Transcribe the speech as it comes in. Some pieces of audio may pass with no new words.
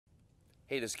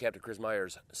Hey, this is Captain Chris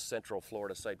Myers, Central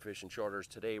Florida Sight Fishing Charters.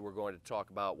 Today we're going to talk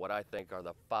about what I think are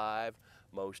the 5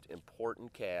 most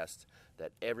important casts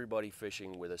that everybody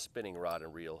fishing with a spinning rod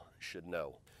and reel should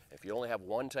know. If you only have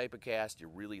one type of cast, you're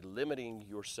really limiting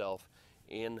yourself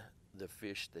in the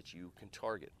fish that you can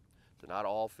target. So not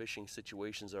all fishing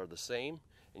situations are the same,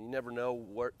 and you never know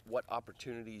what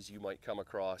opportunities you might come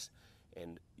across,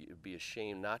 and it'd be a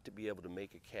shame not to be able to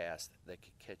make a cast that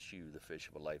could catch you the fish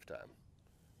of a lifetime.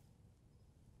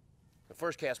 The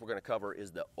first cast we're going to cover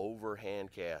is the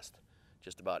overhand cast.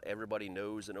 Just about everybody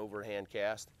knows an overhand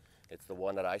cast. It's the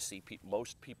one that I see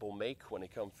most people make when they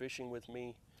come fishing with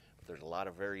me, but there's a lot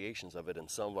of variations of it, and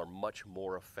some are much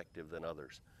more effective than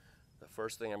others. The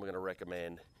first thing I'm going to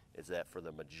recommend is that for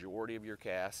the majority of your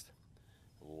cast,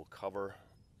 and we'll cover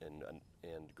and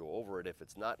go over it if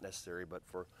it's not necessary, but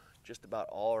for just about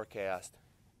all our cast,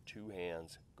 2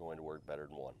 hands going to work better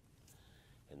than 1.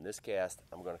 In this cast,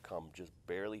 I'm going to come just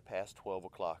barely past 12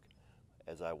 o'clock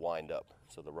as I wind up.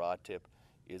 So the rod tip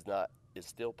is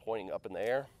still pointing up in the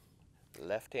air.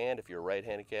 Left hand, if you're a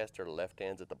right-handed caster, the left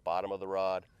hand's at the bottom of the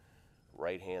rod.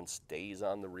 Right hand stays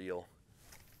on the reel.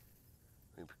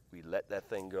 We let that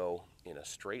thing go in a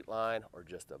straight line or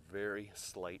just a very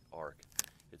slight arc.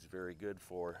 It's very good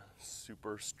for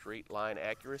super straight line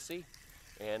accuracy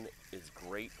and is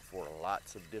great for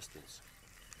lots of distance.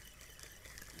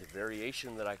 The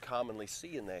variation that I commonly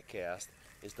see in that cast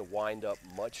is to wind up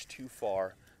much too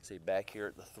far, say back here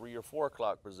at the 3 or 4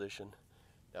 o'clock position.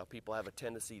 Now people have a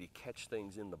tendency to catch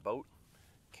things in the boat,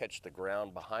 catch the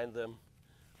ground behind them,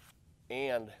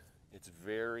 and it's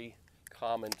very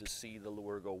common to see the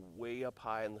lure go way up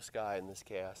high in the sky in this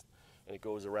cast, and it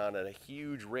goes around at a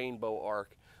huge rainbow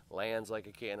arc, lands like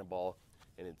a cannonball,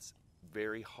 and it's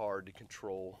very hard to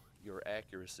control your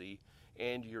accuracy,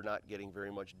 and you're not getting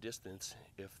very much distance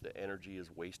if the energy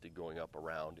is wasted going up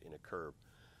around in a curve.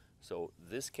 So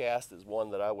this cast is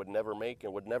one that I would never make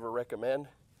and would never recommend.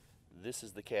 This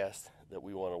is the cast that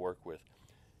we want to work with.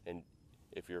 And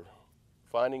if you're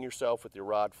finding yourself with your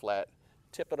rod flat,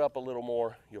 tip it up a little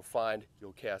more. You'll find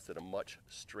you'll cast at a much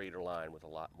straighter line with a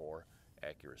lot more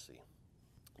accuracy.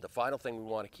 The final thing we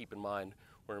want to keep in mind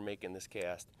when we're making this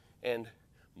cast, and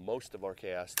most of our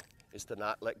cast, is to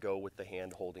not let go with the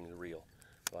hand holding the reel.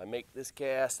 So I make this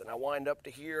cast and I wind up to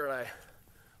here and I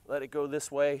let it go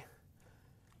this way.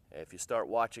 If you start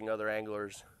watching other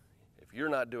anglers, if you're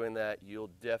not doing that,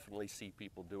 you'll definitely see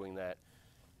people doing that.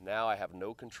 Now I have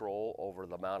no control over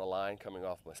the amount of line coming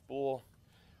off my spool.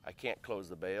 I can't close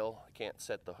the bail, I can't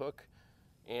set the hook,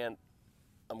 and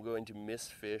I'm going to miss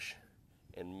fish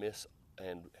and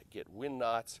get wind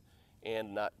knots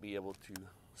and not be able to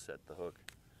set the hook.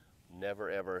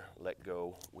 Never ever let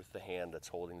go with the hand that's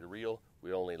holding the reel.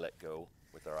 We only let go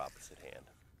with our opposite hand.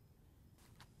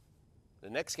 The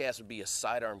next cast would be a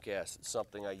sidearm cast. It's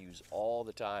something I use all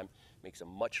the time. Makes a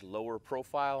much lower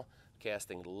profile,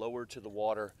 casting lower to the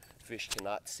water. Fish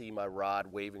cannot see my rod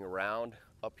waving around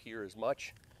up here as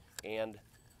much, and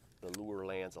the lure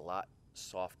lands a lot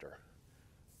softer.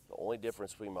 The only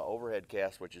difference between my overhead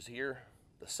cast, which is here,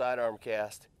 the sidearm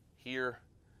cast here,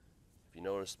 if you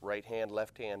notice, right hand,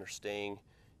 left hand are staying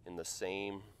in the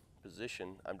same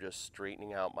position. I'm just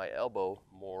straightening out my elbow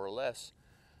more or less.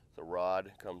 The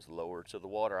rod comes lower to the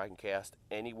water. I can cast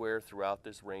anywhere throughout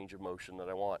this range of motion that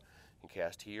I want. I can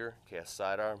cast here, cast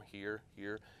sidearm, here,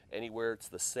 here, anywhere. It's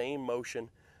the same motion.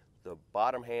 The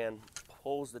bottom hand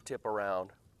pulls the tip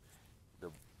around.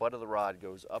 The butt of the rod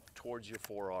goes up towards your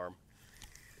forearm.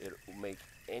 It will make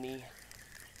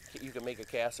you can make a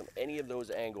cast from any of those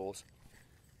angles.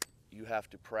 You have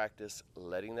to practice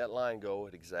letting that line go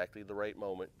at exactly the right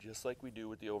moment, just like we do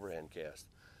with the overhand cast.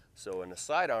 So in the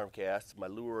sidearm cast, my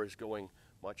lure is going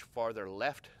much farther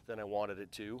left than I wanted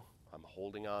it to. I'm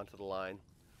holding on to the line,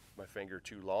 my finger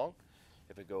too long.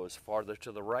 If it goes farther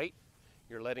to the right,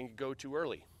 you're letting it go too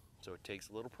early. So it takes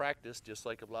a little practice, just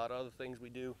like a lot of other things we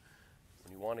do.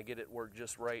 When you want to get it work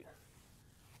just right,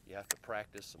 you have to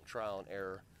practice some trial and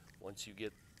error. Once you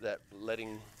get that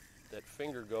letting that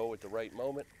finger go at the right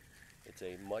moment, it's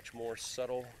a much more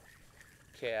subtle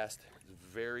cast. It's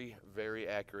very, very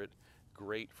accurate,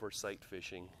 great for sight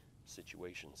fishing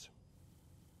situations.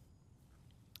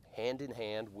 Hand in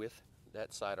hand with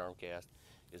that sidearm cast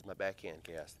is my backhand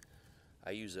cast.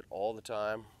 I use it all the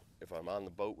time if I'm on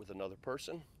the boat with another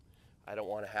person. I don't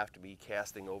want to have to be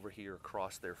casting over here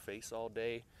across their face all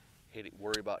day,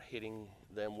 worry about hitting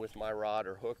them with my rod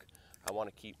or hook. I want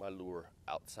to keep my lure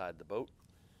outside the boat.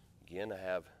 Again, I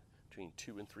have between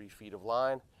 2 and 3 feet of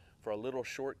line. For a little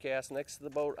short cast next to the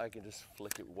boat, I can just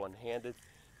flick it one-handed.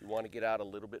 If you want to get out a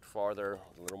little bit farther,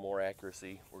 a little more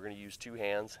accuracy, we're going to use 2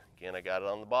 hands. Again, I got it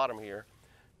on the bottom here.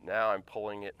 Now I'm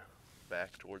pulling it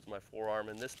back towards my forearm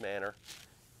in this manner,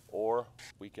 or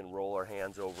we can roll our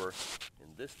hands over in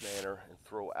this manner and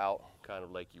throw out kind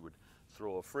of like you would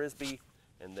throw a frisbee,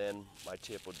 and then my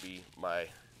tip would be, my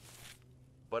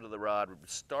butt of the rod would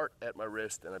start at my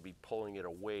wrist and I'd be pulling it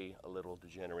away a little to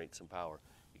generate some power.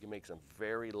 You can make some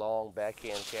very long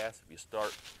backhand casts if you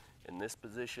start in this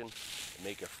position and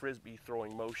make a frisbee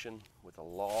throwing motion with a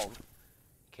long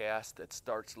cast that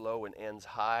starts low and ends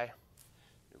high.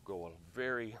 You'll go a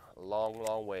very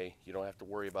long way. You don't have to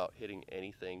worry about hitting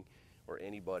anything or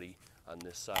anybody on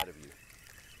this side of you.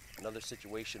 Another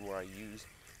situation where I use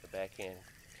the backhand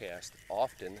cast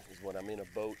often is when I'm in a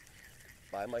boat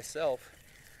by myself,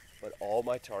 but all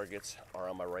my targets are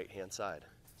on my right hand side.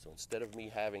 So instead of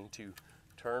me having to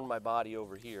turn my body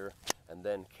over here and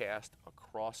then cast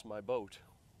across my boat,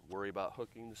 worry about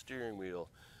hooking the steering wheel,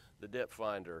 the depth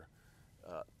finder,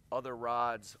 other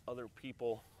rods, other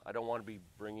people, I don't want to be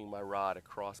bringing my rod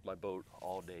across my boat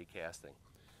all day casting.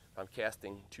 If I'm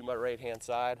casting to my right hand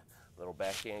side, little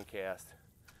backhand cast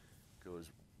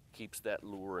keeps that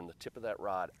lure and the tip of that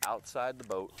rod outside the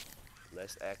boat,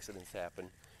 less accidents happen,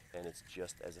 and it's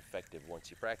just as effective once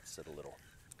you practice it a little.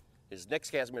 This next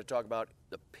cast I'm going to talk about,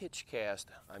 the pitch cast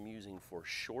I'm using for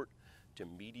short to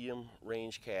medium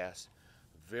range casts,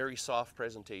 very soft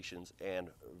presentations and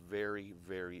very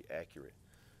accurate.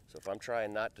 So if I'm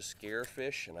trying not to scare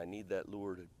fish and I need that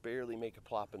lure to barely make a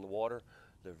plop in the water,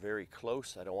 they're very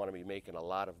close, I don't want to be making a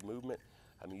lot of movement,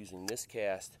 I'm using this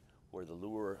cast where the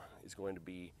lure is going to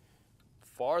be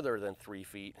farther than 3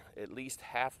 feet, at least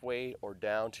halfway or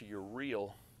down to your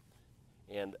reel,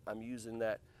 and I'm using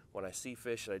that when I see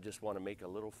fish and I just want to make a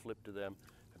little flip to them.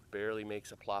 It barely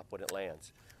makes a plop when it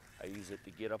lands. I use it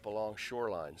to get up along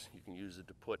shorelines. You can use it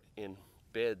to put in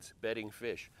beds, bedding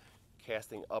fish,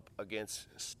 casting up against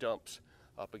stumps,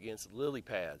 up against lily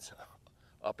pads,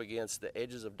 up against the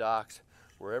edges of docks,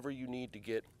 wherever you need to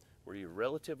get where you're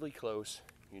relatively close.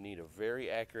 You need a very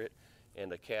accurate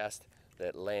and a cast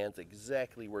that lands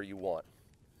exactly where you want.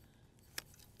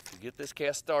 To get this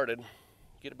cast started,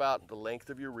 get about the length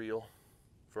of your reel,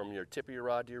 from your tip of your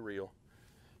rod to your reel,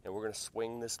 and we're going to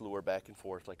swing this lure back and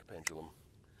forth like a pendulum.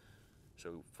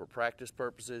 So for practice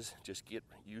purposes, just get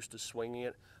used to swinging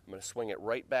it. I'm going to swing it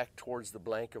right back towards the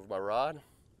blank of my rod.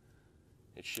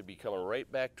 It should be coming right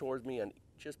back towards me, and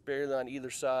just barely on either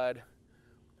side,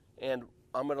 and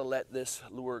I'm going to let this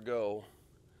lure go.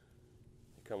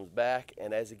 It comes back,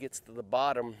 and as it gets to the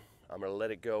bottom, I'm going to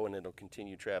let it go and it'll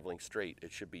continue traveling straight.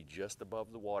 It should be just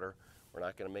above the water. We're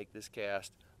not going to make this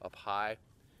cast up high,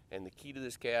 and the key to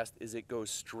this cast is it goes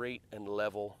straight and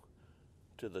level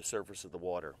to the surface of the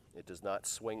water. It does not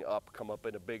swing up, come up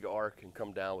in a big arc, and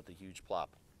come down with a huge plop.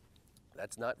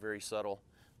 That's not very subtle,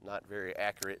 not very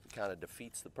accurate. It kind of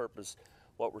defeats the purpose,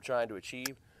 what we're trying to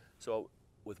achieve. So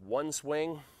with one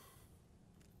swing,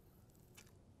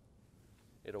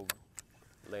 it'll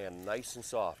land nice and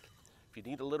soft. If you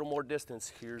need a little more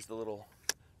distance, here's the little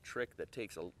trick that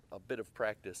takes a bit of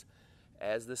practice.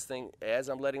 As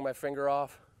I'm letting my finger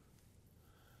off,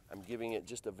 I'm giving it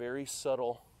just a very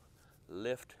subtle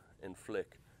lift and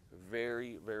flick.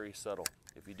 Very subtle.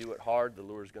 If you do it hard, the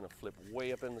lure is going to flip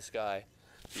way up in the sky,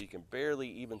 so you can barely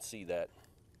even see that.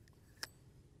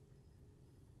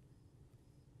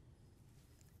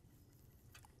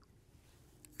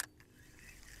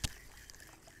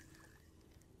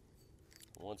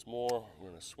 Once more, we're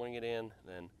going to swing it in,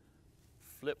 then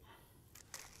flip.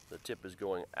 The tip is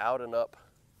going out and up.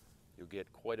 You'll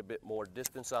get quite a bit more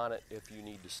distance on it if you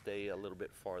need to stay a little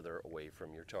bit farther away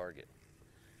from your target.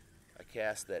 A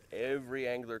cast that every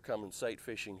angler coming sight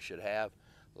fishing should have.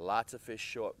 Lots of fish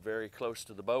show up very close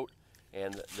to the boat,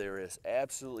 and there is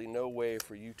absolutely no way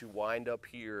for you to wind up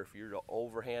here if you're an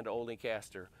overhand only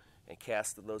caster and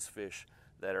cast those fish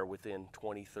that are within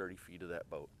 20-30 feet of that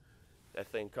boat. That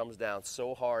thing comes down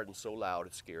so hard and so loud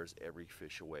it scares every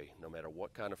fish away. No matter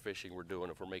what kind of fishing we're doing,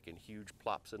 if we're making huge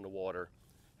plops in the water,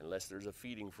 unless there's a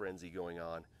feeding frenzy going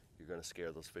on, you're going to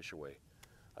scare those fish away.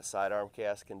 A sidearm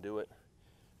cast can do it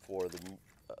for the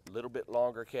little bit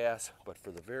longer cast, but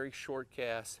for the very short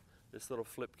cast, this little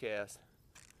flip cast,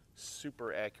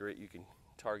 super accurate. You can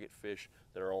target fish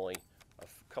that are only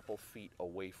a couple feet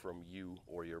away from you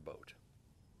or your boat.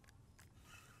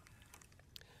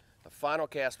 The final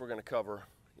cast we're going to cover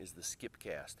is the skip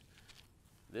cast.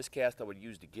 This cast I would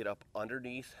use to get up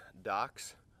underneath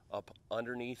docks, up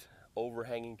underneath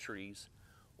overhanging trees,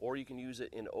 or you can use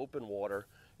it in open water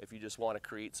if you just want to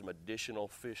create some additional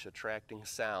fish attracting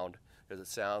sound, because it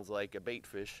sounds like a bait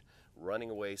fish running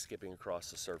away, skipping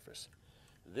across the surface.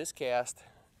 This cast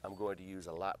I'm going to use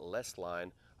a lot less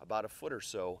line, about a foot or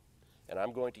so, and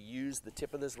I'm going to use the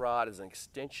tip of this rod as an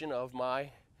extension of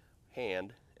my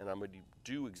hand, and I'm going to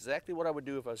do exactly what I would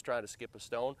do if I was trying to skip a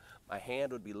stone. My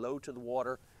hand would be low to the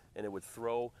water, and it would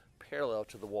throw parallel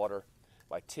to the water.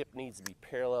 My tip needs to be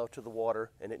parallel to the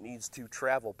water, and it needs to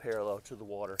travel parallel to the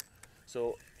water.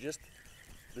 So just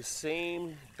the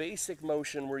same basic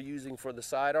motion we're using for the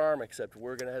sidearm, except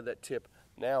we're going to have that tip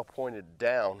now pointed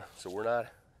down. So we're not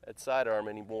at sidearm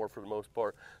anymore for the most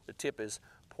part. The tip is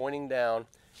pointing down,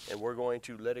 and we're going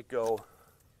to let it go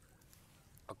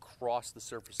across the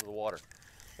surface of the water.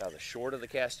 Now, the shorter the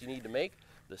cast you need to make,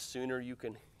 the sooner you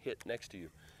can hit next to you.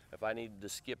 If I needed to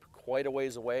skip quite a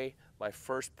ways away, my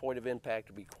first point of impact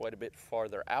would be quite a bit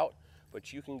farther out,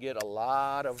 but you can get a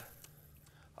lot of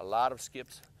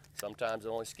skips. Sometimes it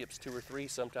only skips 2 or 3,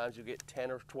 sometimes you get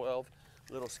 10 or 12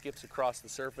 little skips across the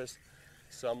surface.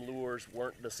 Some lures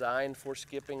weren't designed for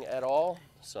skipping at all.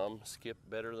 Some skip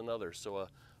better than others. So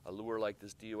a lure like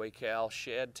this DOA Cal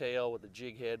shad tail with a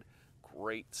jig head,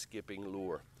 great skipping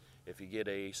lure. If you get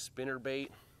a spinner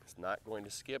bait, it's not going to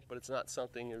skip, but it's not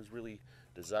something that was really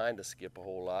designed to skip a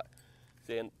whole lot.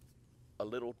 Then a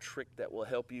little trick that will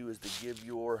help you is to give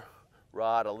your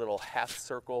rod a little half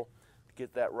circle to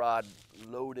get that rod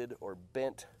loaded or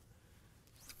bent.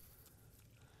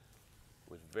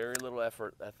 With very little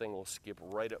effort, that thing will skip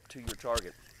right up to your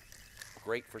target.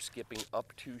 Great for skipping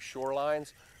up to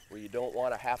shorelines where you don't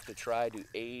want to have to try to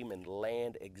aim and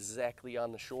land exactly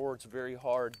on the shore. It's very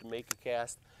hard to make a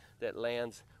cast that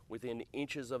lands within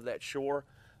inches of that shore,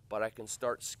 but I can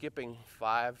start skipping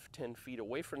 5-10 feet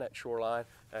away from that shoreline,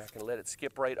 and I can let it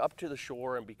skip right up to the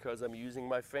shore, and because I'm using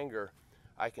my finger,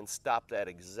 I can stop that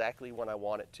exactly when I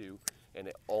want it to, and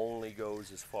it only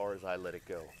goes as far as I let it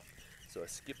go. So a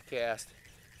skip cast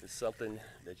is something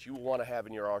that you want to have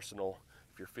in your arsenal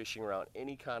if you're fishing around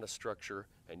any kind of structure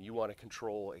and you want to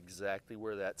control exactly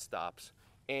where that stops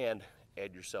and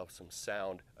add yourself some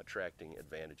sound attracting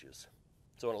advantages.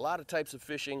 So in a lot of types of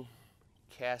fishing,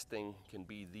 casting can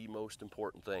be the most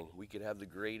important thing. We could have the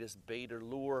greatest bait or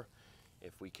lure.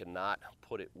 If we cannot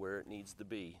put it where it needs to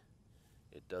be,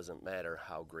 it doesn't matter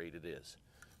how great it is.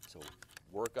 So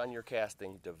work on your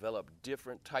casting, develop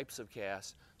different types of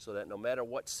casts so that no matter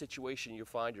what situation you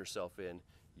find yourself in,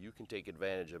 you can take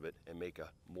advantage of it and make a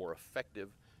more effective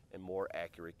and more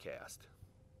accurate cast.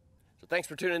 So thanks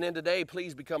for tuning in today.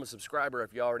 Please become a subscriber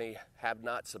if you already have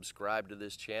not subscribed to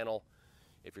this channel.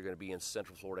 If you're going to be in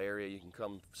Central Florida area, you can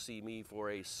come see me for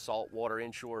a saltwater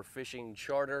inshore fishing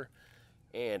charter.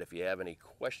 And if you have any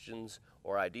questions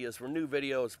or ideas for new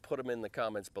videos, put them in the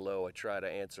comments below. I try to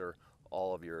answer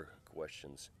all of your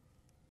questions.